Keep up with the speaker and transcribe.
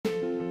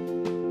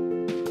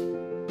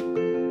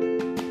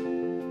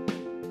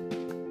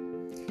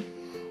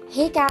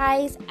Hey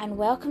guys, and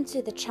welcome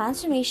to the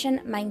Transformation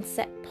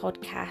Mindset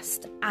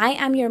Podcast. I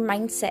am your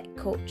mindset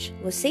coach,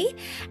 Lucy,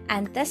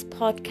 and this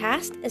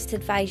podcast is to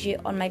advise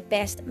you on my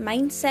best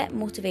mindset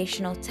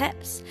motivational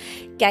tips,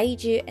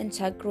 guide you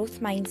into a growth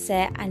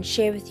mindset, and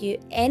share with you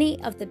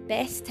any of the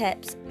best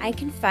tips I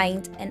can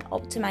find in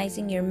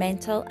optimizing your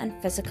mental and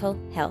physical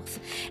health.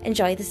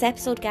 Enjoy this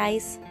episode,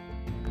 guys.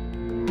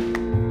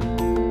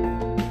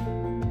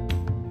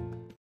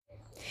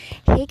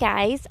 Hey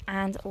guys,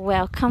 and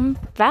welcome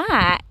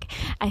back.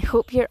 I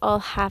hope you're all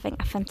having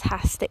a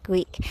fantastic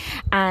week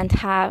and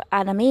have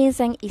an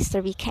amazing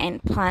Easter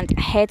weekend planned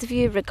ahead of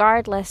you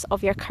regardless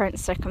of your current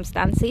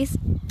circumstances.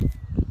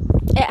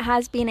 It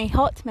has been a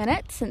hot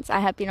minute since I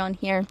have been on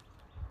here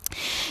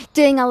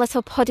doing a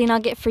little poddy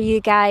nugget for you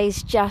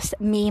guys, just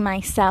me,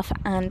 myself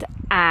and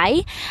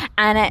I,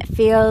 and it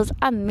feels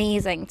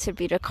amazing to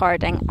be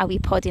recording a wee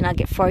poddy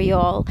nugget for you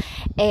all.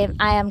 I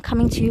am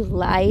coming to you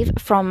live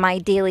from my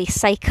daily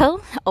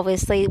cycle.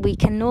 Obviously we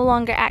can no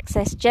longer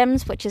access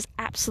gyms, which is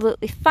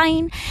absolutely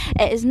fine.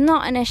 It is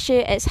not an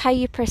issue, it's how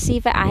you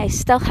perceive it. I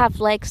still have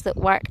legs that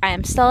work. I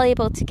am still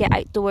able to get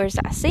outdoors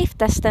at a safe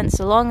distance,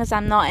 so long as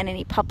I'm not in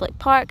any public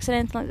parks or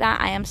anything like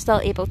that. I am still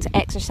able to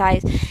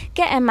exercise,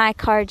 get in my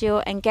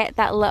cardio and get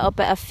that little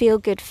bit of feel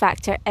good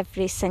factor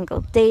every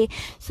single day.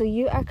 So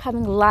you are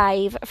coming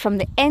live from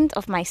the end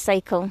of my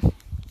cycle,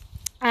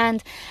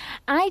 and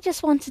I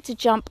just wanted to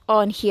jump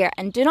on here.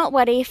 And do not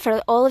worry,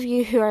 for all of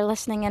you who are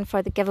listening in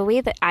for the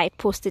giveaway that I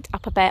posted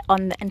up about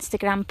on the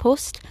Instagram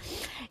post,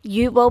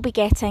 you will be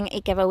getting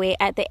a giveaway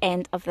at the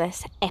end of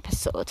this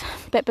episode.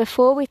 But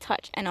before we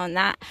touch in on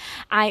that,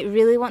 I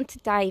really want to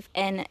dive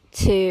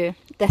into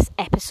this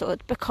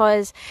episode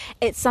because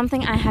it's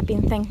something I have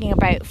been thinking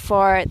about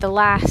for the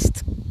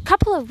last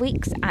couple of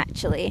weeks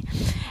actually,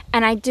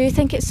 and I do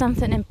think it's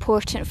something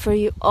important for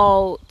you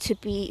all to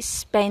be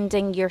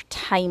spending your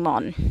time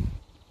on.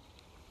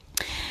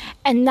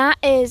 And that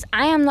is,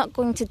 I am not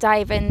going to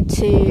dive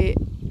into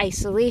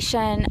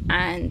isolation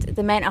and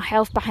the mental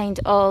health behind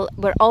it all.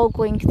 We're all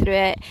going through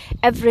it.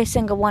 Every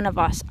single one of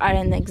us are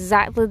in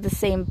exactly the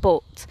same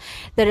boat.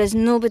 There is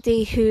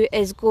nobody who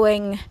is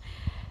going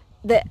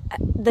that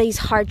these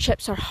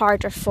hardships are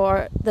harder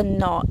for than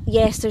not.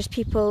 Yes, there's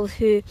people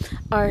who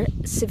are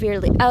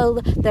severely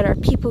ill. There are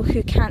people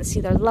who can't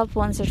see their loved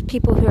ones. There's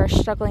people who are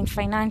struggling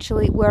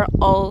financially. We're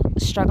all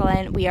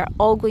struggling. We are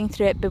all going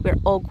through it, but we're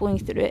all going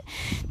through it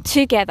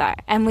together,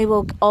 and we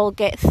will all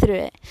get through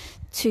it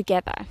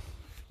together.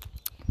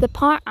 The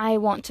part I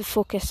want to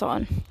focus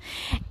on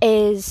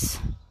is,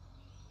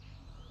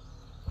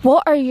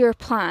 what are your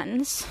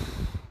plans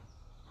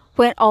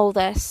when all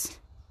this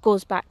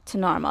goes back to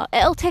normal?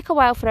 It'll take a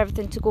while for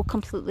everything to go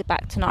completely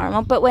back to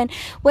normal, but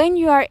when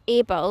you are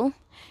able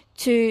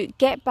to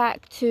get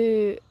back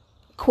to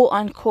quote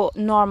unquote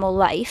normal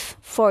life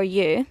for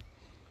you,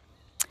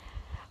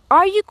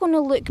 are you going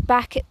to look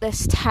back at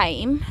this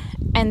time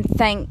and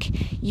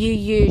think you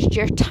used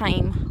your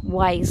time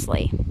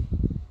wisely?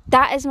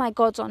 That is my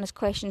God's honest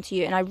question to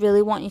you, and I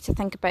really want you to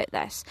think about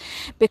this,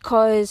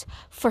 because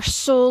for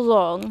so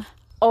long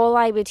all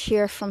I would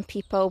hear from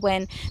people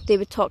when they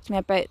would talk to me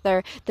about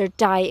their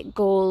diet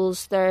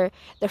goals, their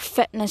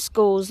fitness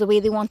goals, the way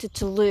they wanted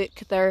to look,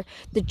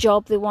 the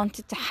job they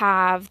wanted to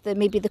have,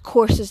 maybe the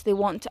courses they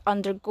want to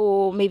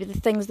undergo, maybe the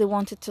things they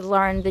wanted to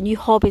learn, the new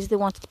hobbies they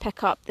wanted to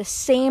pick up. The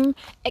same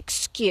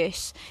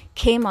excuse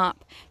came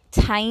up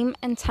time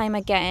and time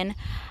again: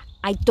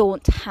 I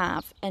don't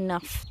have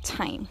enough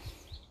time.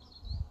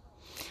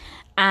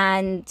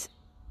 And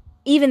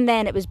even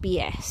then it was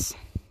BS.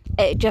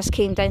 It just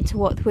came down to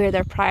where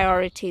their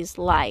priorities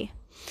lie.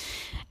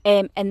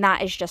 And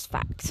that is just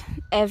fact.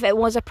 If it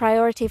was a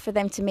priority for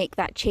them to make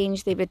that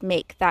change, they would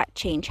make that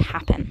change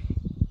happen.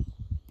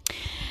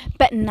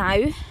 But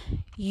now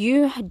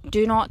you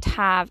do not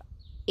have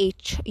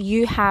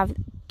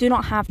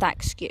that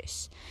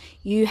excuse.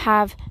 You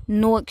have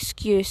no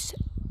excuse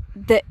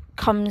that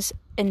comes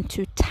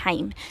into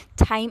time.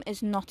 Time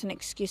is not an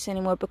excuse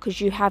anymore, because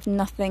you have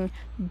nothing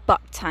but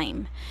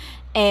time.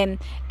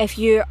 If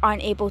you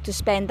aren't able to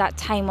spend that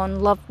time on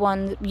loved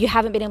ones, you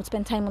haven't been able to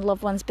spend time on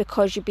loved ones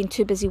because you've been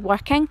too busy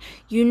working,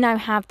 you now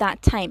have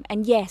that time.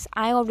 And yes,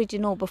 I already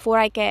know, before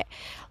I get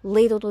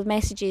ladled with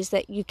messages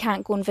that you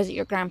can't go and visit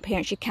your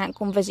grandparents, you can't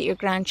go and visit your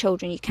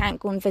grandchildren, you can't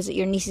go and visit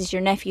your nieces,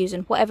 your nephews,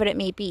 and whatever it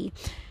may be.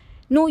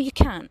 No, you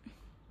can't,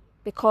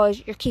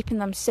 because you're keeping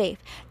them safe.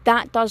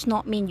 That does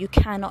not mean you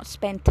cannot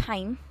spend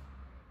time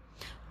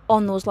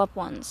on those loved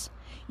ones.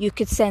 You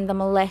could send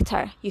them a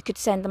letter, you could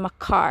send them a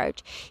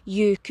card,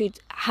 you could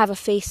have a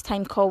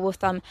FaceTime call with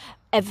them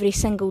every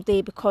single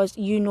day, because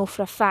you know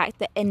for a fact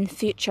that in the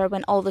future,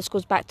 when all this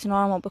goes back to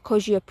normal,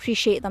 because you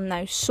appreciate them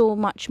now so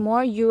much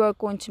more, you are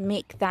going to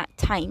make that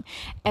time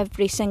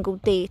every single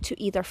day to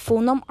either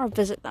phone them or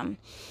visit them.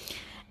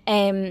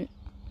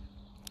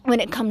 when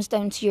it comes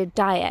down to your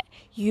diet,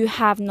 you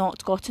have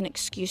not got an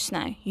excuse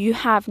now. You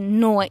have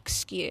no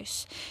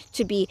excuse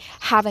to be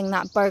having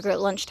that burger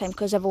at lunchtime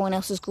because everyone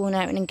else is going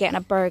out and getting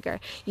a burger.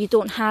 You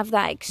don't have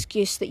that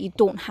excuse that you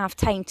don't have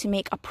time to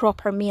make a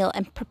proper meal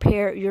and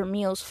prepare your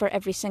meals for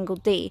every single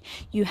day.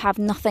 You have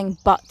nothing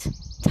but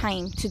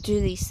time to do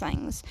these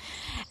things.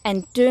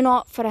 And do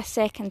not for a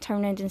second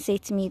turn around and say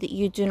to me that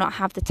you do not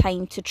have the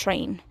time to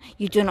train.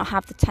 You do not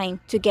have the time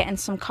to get in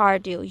some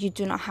cardio. You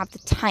do not have the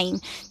time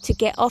to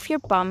get off your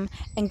bum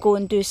and go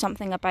and do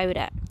something about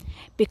it,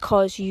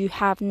 because you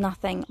have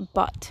nothing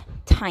but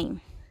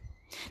time.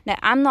 Now,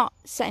 I'm not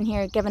sitting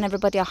here giving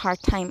everybody a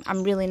hard time.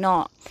 I'm really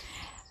not.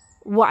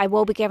 What I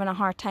will be giving a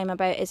hard time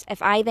about is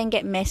if I then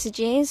get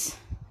messages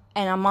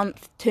in a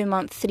month, 2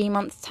 months, 3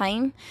 months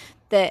time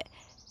that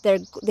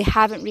they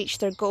haven't reached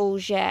their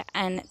goals yet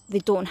and they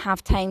don't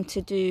have time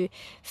to do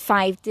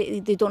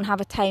they don't have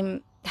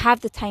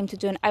the time to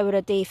do an hour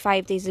a day,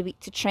 5 days a week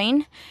to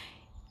train,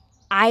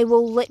 I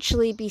will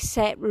literally be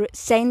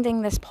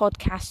sending this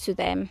podcast to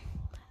them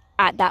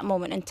at that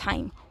moment in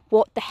time.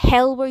 What the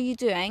hell were you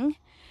doing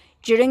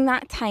during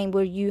that time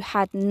where you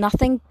had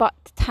nothing but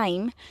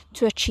time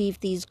to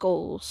achieve these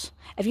goals?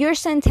 If you're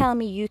telling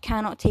me you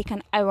cannot take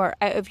an hour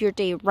out of your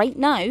day right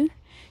now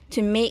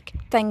to make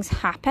things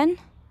happen,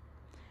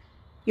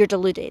 you're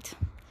deluded.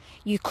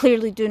 You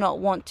clearly do not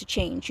want to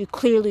change. You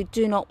clearly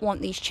do not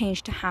want these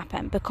changes to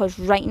happen, because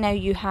right now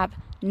you have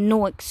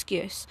no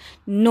excuse.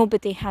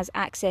 Nobody has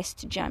access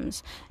to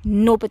gyms.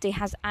 Nobody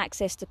has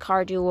access to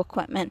cardio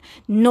equipment.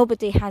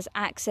 Nobody has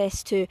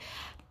access to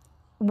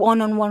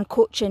one-on-one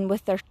coaching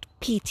with their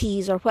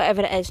PTs or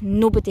whatever it is.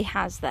 Nobody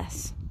has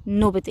this.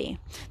 Nobody.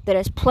 There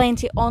is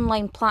plenty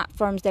online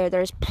platforms there.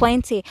 There's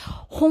plenty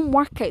home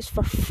workouts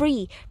for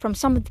free from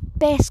some of the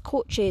best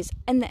coaches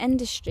in the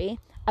industry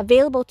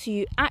available to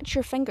you at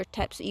your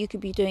fingertips that you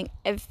could be doing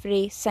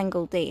every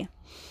single day.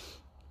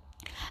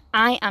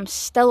 I am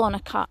still on a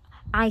cut.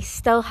 I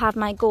still have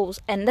my goals,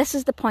 and this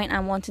is the point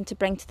I'm wanting to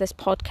bring to this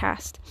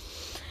podcast.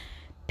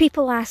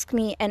 People ask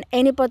me, and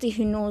anybody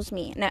who knows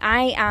me, now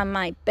I am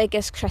my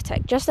biggest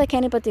critic, just like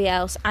anybody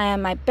else. I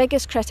am my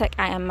biggest critic.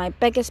 I am my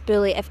biggest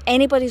bully. If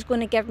anybody's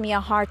going to give me a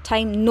hard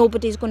time,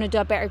 nobody's going to do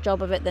a better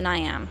job of it than I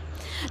am.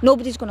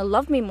 Nobody's going to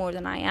love me more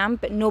than I am,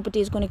 but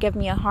nobody's going to give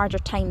me a harder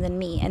time than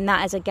me, and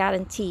that is a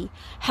guarantee.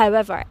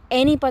 However,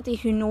 anybody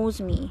who knows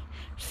me,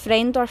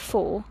 friend or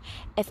foe,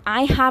 if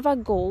I have a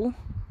goal,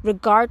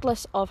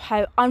 regardless of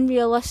how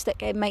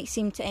unrealistic it might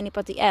seem to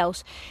anybody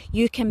else,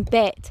 you can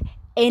bet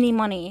any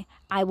money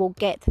I will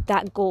get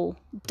that goal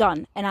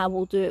done, and I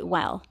will do it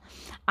well.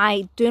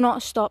 I do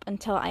not stop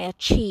until I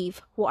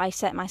achieve what I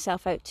set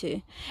myself out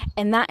to,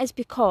 and that is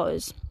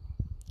because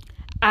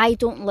I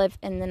don't live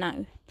in the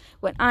now.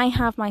 When I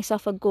have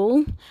myself a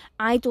goal,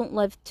 I don't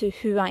live to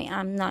who I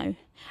am now.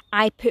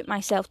 I put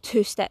myself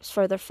 2 steps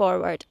further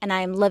forward, and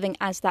I am living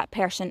as that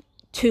person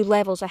 2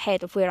 levels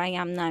ahead of where I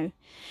am now.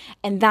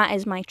 And that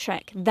is my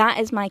trick. That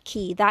is my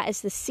key. That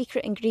is the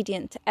secret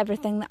ingredient to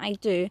everything that I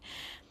do.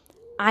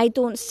 I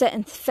don't sit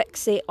and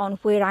fixate on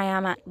where I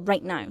am at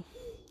right now.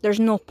 There's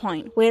no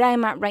point. Where I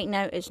am at right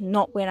now is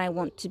not where I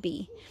want to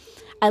be.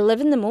 I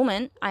live in the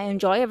moment. I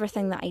enjoy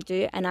everything that I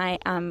do, and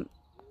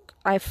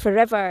I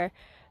forever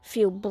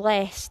feel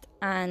blessed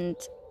and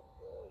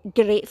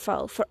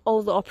grateful for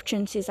all the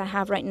opportunities I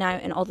have right now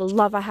and all the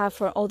love I have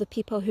for all the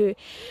people who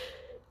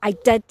I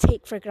did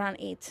take for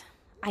granted.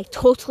 I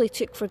totally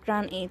took for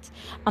granted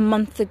a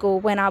month ago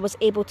when I was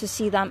able to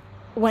see them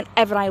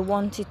whenever I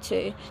wanted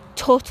to.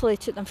 Totally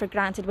took them for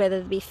granted, whether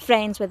it be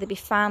friends, whether it be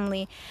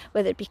family,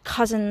 whether it be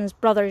cousins,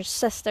 brothers,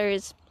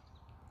 sisters,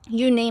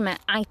 you name it.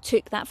 I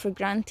took that for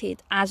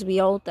granted, as we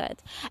all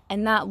did,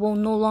 and that will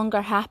no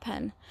longer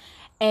happen.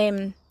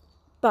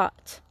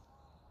 But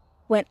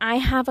when I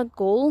have a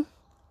goal,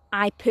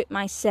 I put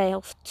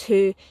myself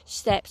 2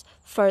 steps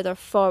further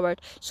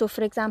forward. So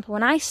for example,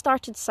 when I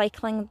started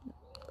cycling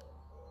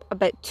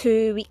about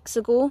 2 weeks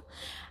ago,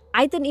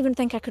 I didn't even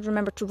think I could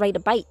remember to ride a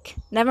bike,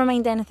 never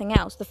mind anything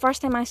else. The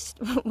first time I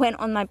went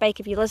on my bike,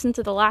 if you listen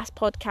to the last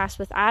podcast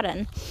with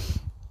Aaron,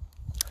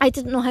 I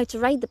didn't know how to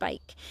ride the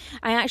bike.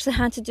 I actually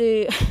had to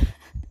do...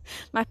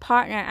 My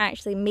partner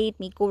actually made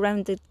me go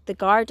around the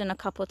garden a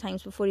couple of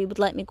times before he would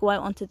let me go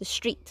out onto the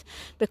street,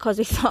 because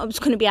he thought it was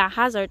going to be a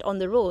hazard on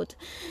the road.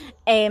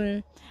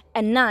 And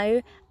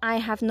now I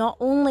have not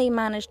only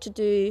managed to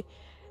do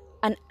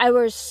an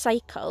hour's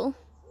cycle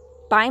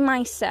by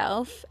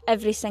myself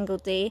every single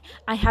day,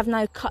 I have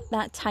now cut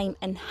that time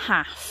in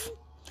half.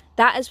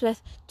 That is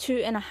with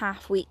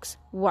 2.5 weeks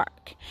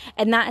work.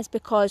 And that is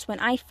because when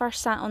I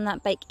first sat on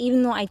that bike,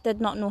 even though I did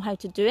not know how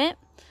to do it,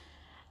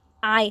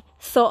 I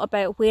thought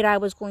about where I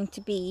was going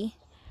to be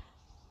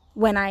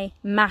when I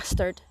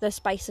mastered this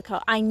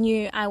bicycle. I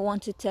knew I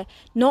wanted to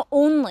not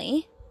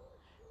only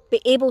be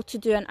able to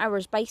do an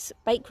hour's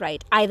bike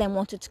ride, I then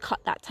wanted to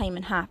cut that time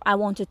in half. I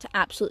wanted to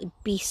absolutely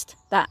beast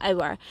that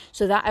hour.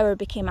 So that hour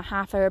became a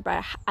half hour,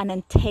 but an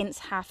intense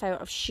half hour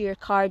of sheer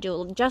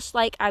cardio, just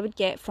like I would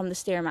get from the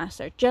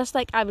Stairmaster, just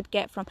like I would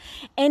get from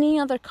any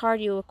other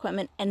cardio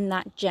equipment in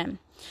that gym.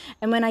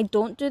 And when I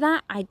don't do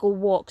that, I go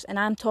walks, and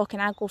I'm talking,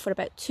 I go for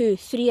about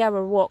 2-3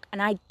 hour walk,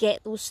 and I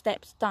get those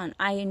steps done.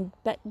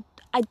 But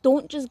I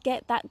don't just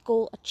get that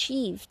goal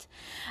achieved.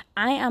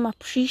 I am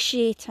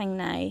appreciating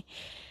now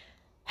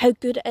how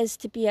good it is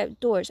to be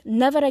outdoors.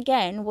 Never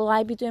again will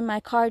I be doing my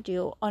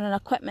cardio on an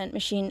equipment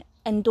machine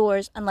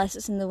indoors unless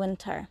it's in the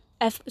winter.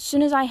 As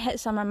soon as I hit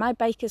summer, my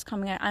bike is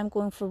coming out, I'm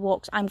going for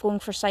walks, I'm going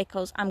for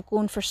cycles, I'm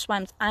going for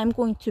swims, I'm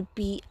going to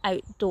be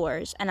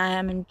outdoors, and I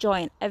am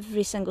enjoying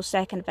every single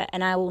second of it,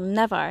 and I will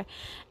never,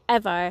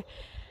 ever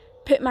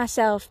put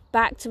myself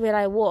back to where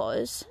I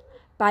was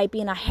by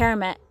being a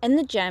hermit in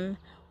the gym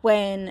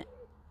when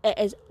it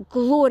is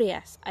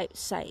glorious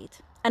outside.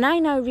 And I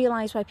now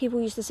realise why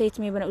people used to say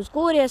to me when it was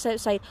glorious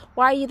outside,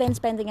 why are you then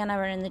spending an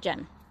hour in the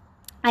gym?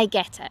 I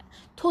get it.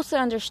 Totally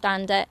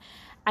understand it.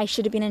 I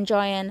should have been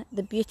enjoying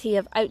the beauty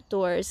of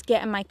outdoors,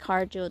 getting my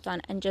cardio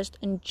done, and just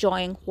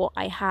enjoying what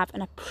I have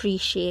and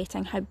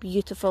appreciating how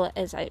beautiful it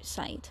is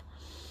outside.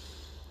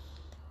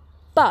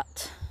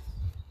 But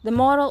the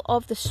moral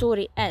of the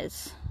story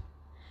is,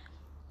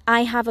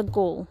 I have a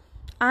goal.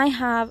 I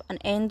have an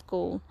end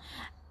goal.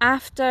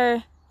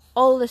 After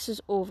all this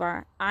is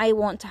over, I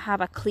want to have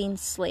a clean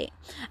slate.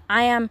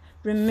 I am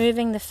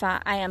removing the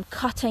fat. I am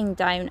cutting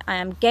down. I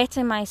am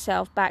getting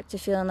myself back to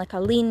feeling like a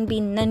lean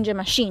bean ninja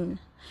machine.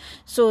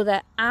 So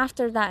that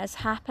after that has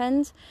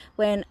happened,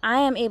 when I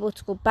am able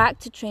to go back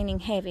to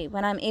training heavy,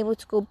 when I'm able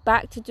to go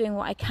back to doing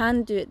what I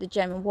can do at the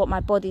gym and what my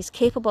body is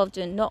capable of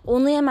doing, not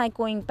only am I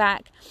going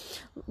back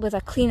with a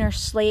cleaner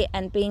slate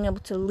and being able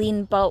to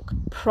lean bulk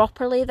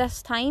properly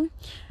this time,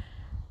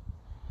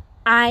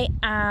 I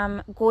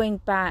am going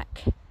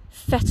back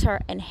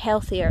fitter and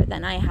healthier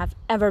than I have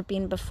ever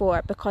been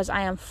before, because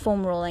I am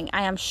foam rolling,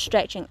 I am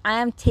stretching, I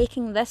am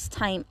taking this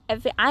time,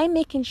 I'm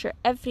making sure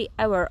every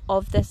hour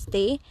of this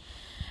day,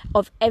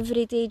 of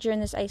every day during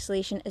this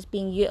isolation, is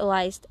being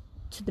utilised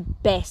to the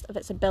best of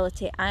its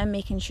ability. I am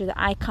making sure that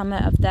I come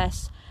out of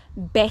this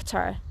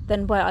better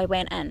than where I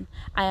went in.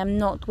 I am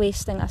not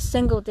wasting a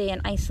single day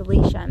in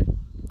isolation,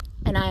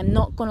 and I am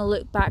not going to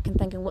look back and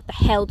thinking, what the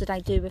hell did I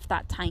do with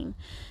that time?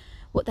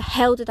 What the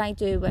hell did I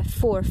do with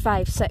 4,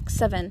 5, 6,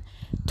 7,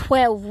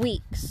 12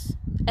 weeks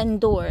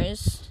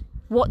indoors?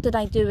 What did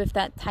I do with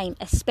that time?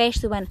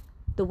 Especially when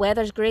the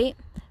weather's great,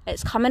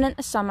 it's coming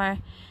into summer,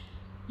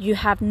 you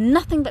have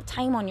nothing but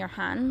time on your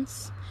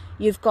hands,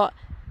 you've got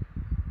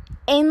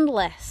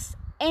endless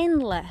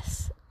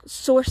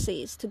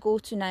sources to go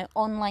to now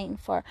online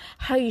for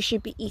how you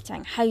should be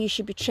eating, how you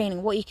should be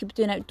training, what you could be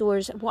doing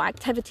outdoors, what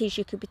activities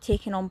you could be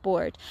taking on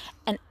board,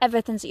 and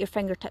everything's at your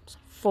fingertips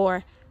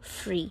for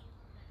free.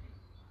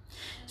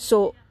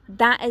 So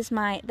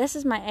this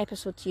is my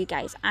episode to you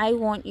guys. I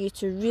want you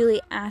to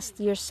really ask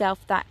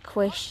yourself that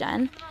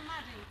question.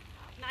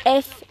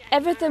 If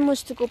everything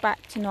was to go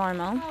back to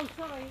normal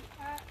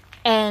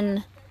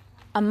in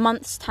a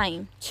month's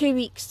time, 2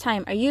 weeks'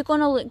 time, are you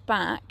going to look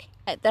back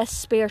at this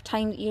spare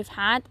time that you've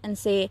had and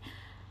say,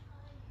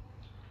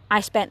 I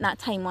spent that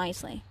time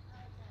wisely?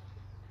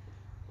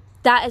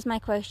 That is my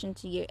question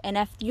to you. And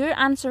if your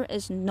answer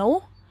is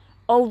no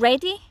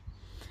already,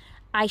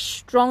 I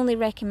strongly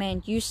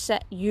recommend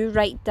you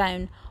write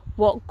down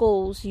what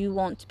goals you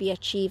want to be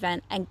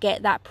achieving and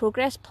get that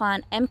progress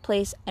plan in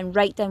place, and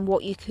write down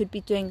what you could be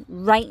doing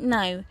right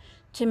now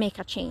to make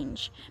a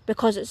change.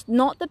 Because it's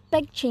not the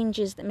big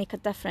changes that make a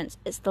difference,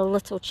 it's the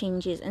little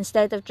changes.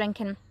 Instead of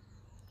drinking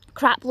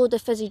crap load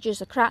of fizzy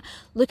juice,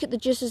 look at the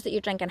juices that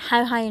you're drinking.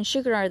 How high in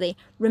sugar are they?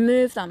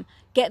 Remove them.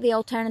 Get the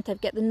alternative.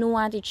 Get the no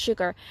added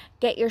sugar.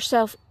 Get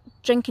yourself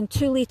drinking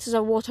 2 litres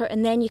of water,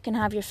 and then you can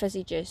have your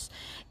fizzy juice.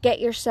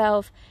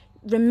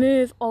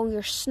 Remove all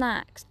your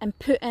snacks and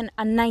put in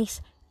a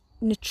nice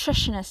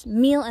nutritionist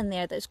meal in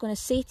there that's going to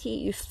satiate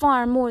you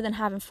far more than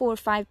having 4 or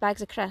 5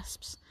 bags of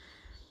crisps.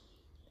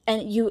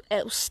 And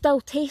it'll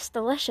still taste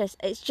delicious.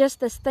 It's just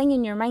this thing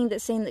in your mind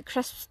that's saying that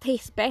crisps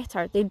taste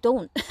better. They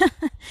don't.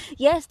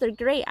 Yes, they're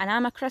great, and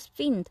I'm a crisp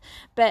fiend,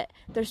 but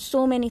there's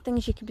so many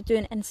things you could be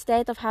doing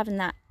instead of having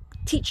that.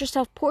 Teach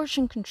yourself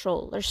portion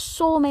control. There's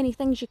so many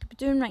things you could be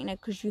doing right now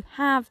because you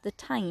have the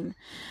time.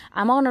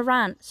 I'm on a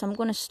rant, so I'm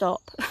going to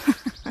stop.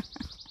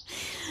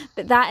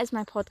 But that is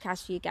my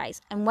podcast for you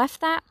guys. And with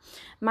that,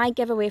 my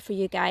giveaway for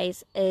you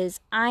guys is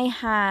I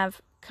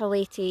have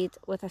collated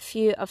with a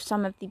few of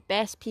some of the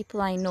best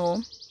people I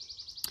know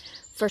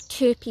for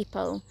 2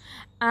 people.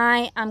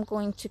 I am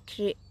going to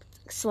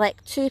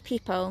select 2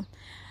 people.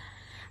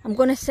 I'm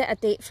going to set a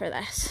date for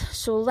this.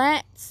 So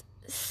let's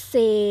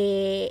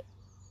say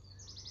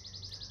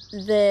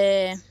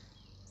so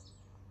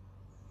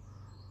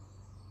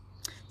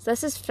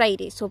this is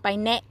Friday, so by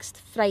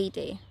next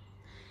Friday,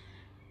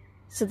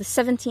 so the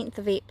 17th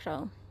of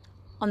April,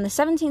 on the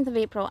 17th of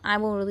April I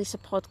will release a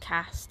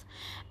podcast,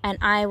 and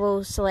I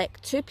will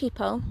select 2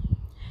 people,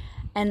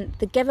 and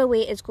the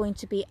giveaway is going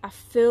to be a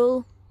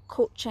full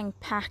coaching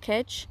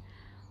package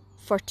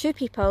for 2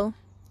 people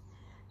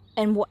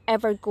in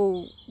whatever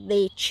goal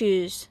they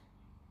choose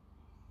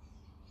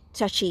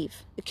to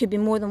achieve. It could be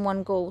more than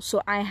one goal.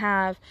 So I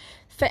have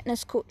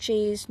fitness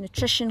coaches,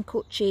 nutrition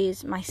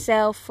coaches,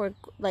 myself for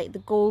like the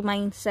goal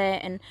mindset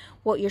and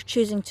what you're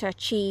choosing to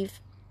achieve.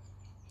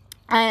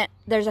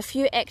 There's a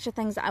few extra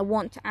things that I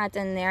want to add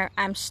in there.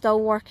 I'm still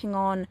working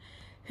on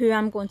who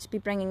I'm going to be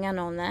bringing in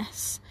on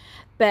this,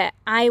 but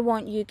I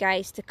want you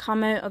guys to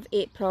come out of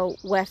April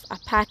with a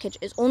package.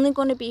 It's only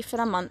going to be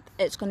for a month.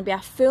 It's going to be a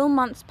full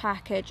month's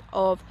package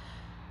of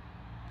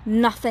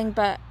nothing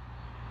but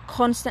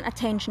constant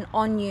attention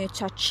on you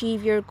to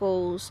achieve your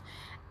goals,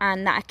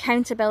 and that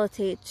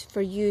accountability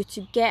for you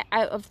to get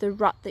out of the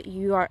rut that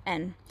you are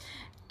in.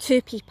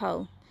 Two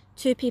people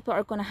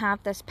are going to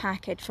have this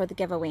package for the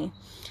giveaway.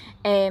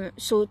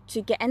 So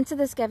to get into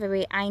this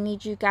giveaway, I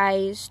need you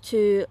guys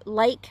to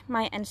follow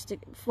my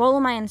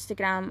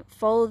Instagram,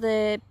 follow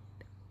the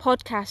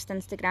podcast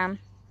Instagram,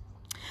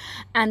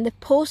 and the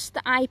post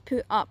that I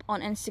put up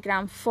on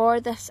Instagram for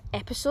this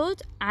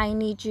episode, I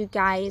need you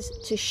guys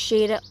to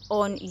share it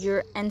on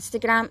your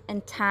Instagram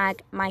and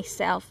tag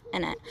myself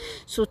in it.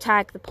 So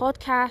tag the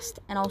podcast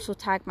and also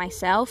tag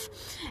myself,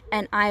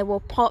 and I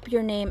will pop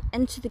your name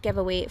into the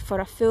giveaway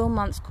for a full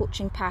month's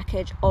coaching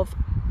package of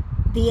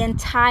the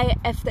entire,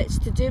 if it's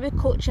to do with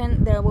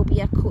coaching, there will be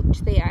a coach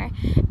there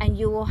and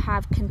you will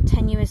have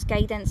continuous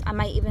guidance. I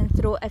might even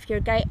throw, if your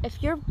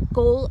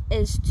goal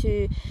is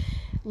to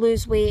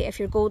lose weight, if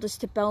your goal is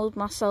to build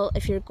muscle,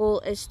 if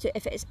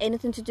it's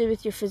anything to do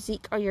with your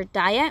physique or your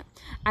diet,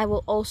 I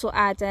will also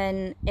add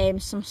in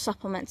some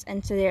supplements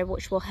into there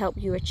which will help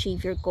you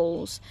achieve your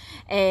goals.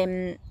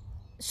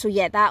 So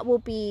yeah, that will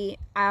be,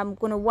 I'm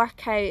going to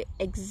work out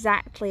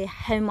exactly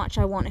how much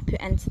I want to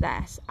put into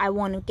this. I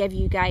want to give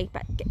you guys,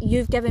 but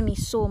you've given me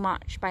so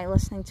much by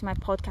listening to my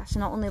podcast,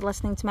 and not only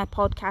listening to my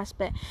podcast,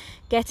 but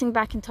getting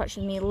back in touch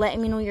with me,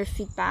 letting me know your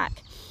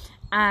feedback,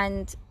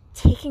 and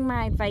taking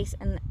my advice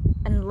and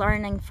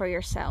learning for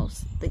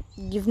yourselves.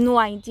 You've no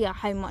idea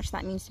how much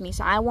that means to me.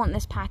 So I want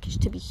this package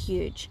to be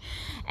huge.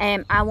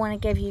 I want to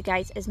give you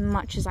guys as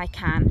much as I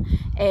can.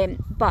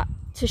 But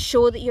to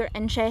show that you're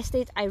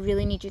interested, I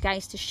really need you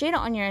guys to share it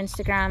on your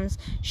Instagrams,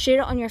 share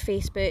it on your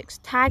Facebooks,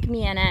 tag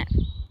me in it.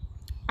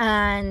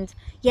 And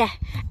yeah,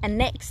 and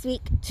next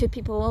week 2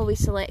 people will be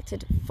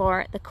selected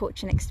for the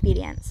coaching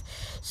experience.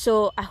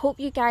 So I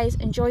hope you guys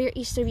enjoy your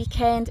Easter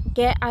weekend,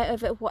 get out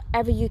of it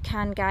whatever you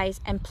can,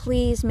 guys, and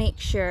please make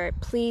sure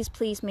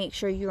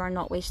you are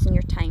not wasting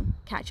your time.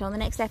 Catch you on the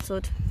next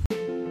episode.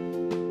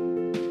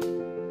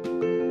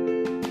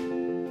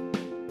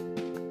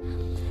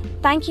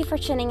 Thank you for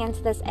tuning into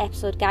this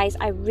episode, guys.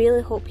 I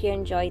really hope you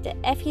enjoyed it.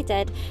 If you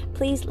did,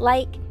 please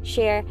like,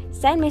 share,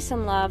 send me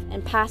some love,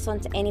 and pass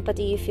on to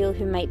anybody you feel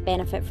who might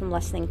benefit from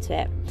listening to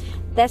it.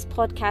 This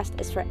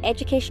podcast is for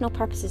educational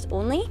purposes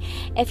only.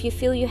 If you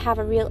feel you have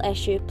a real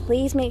issue,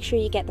 please make sure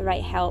you get the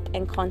right help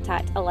and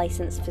contact a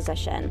licensed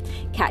physician.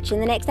 Catch you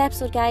in the next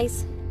episode,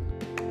 guys.